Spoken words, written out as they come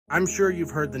I'm sure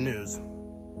you've heard the news.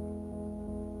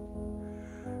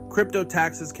 Crypto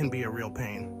taxes can be a real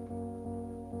pain.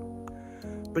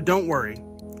 But don't worry,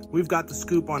 we've got the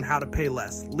scoop on how to pay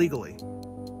less legally.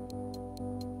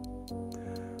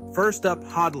 First up,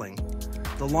 hodling.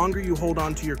 The longer you hold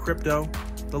on to your crypto,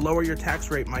 the lower your tax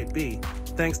rate might be,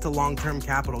 thanks to long-term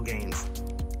capital gains.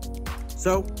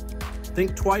 So,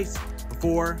 think twice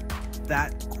before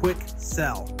that quick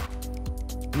sell.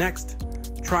 Next,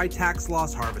 try tax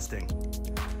loss harvesting.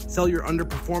 Sell your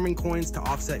underperforming coins to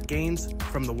offset gains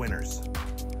from the winners.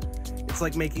 It's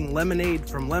like making lemonade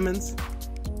from lemons,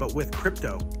 but with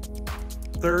crypto.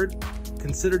 Third,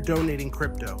 consider donating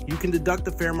crypto. You can deduct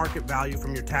the fair market value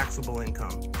from your taxable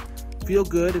income. Feel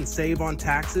good and save on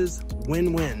taxes,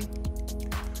 win-win.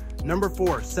 Number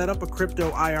 4, set up a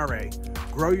crypto IRA.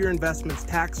 Grow your investments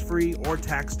tax-free or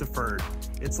tax-deferred.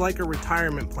 It's like a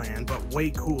retirement plan, but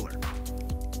way cooler.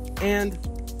 And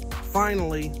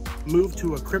finally, move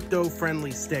to a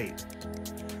crypto-friendly state.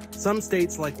 Some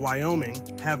states like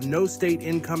Wyoming have no state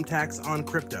income tax on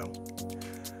crypto.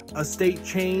 A state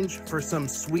change for some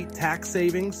sweet tax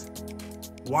savings?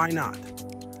 Why not?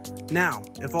 Now,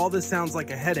 if all this sounds like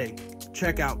a headache,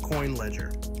 check out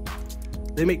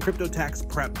CoinLedger. They make crypto tax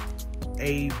prep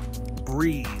a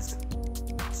breeze,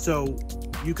 so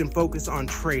you can focus on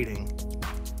trading,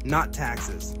 not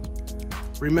taxes.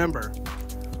 Remember,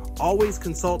 always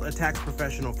consult a tax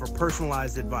professional for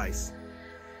personalized advice.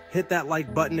 Hit that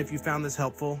like button if you found this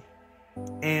helpful,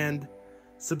 and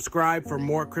subscribe for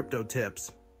more crypto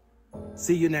tips.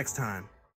 See you next time.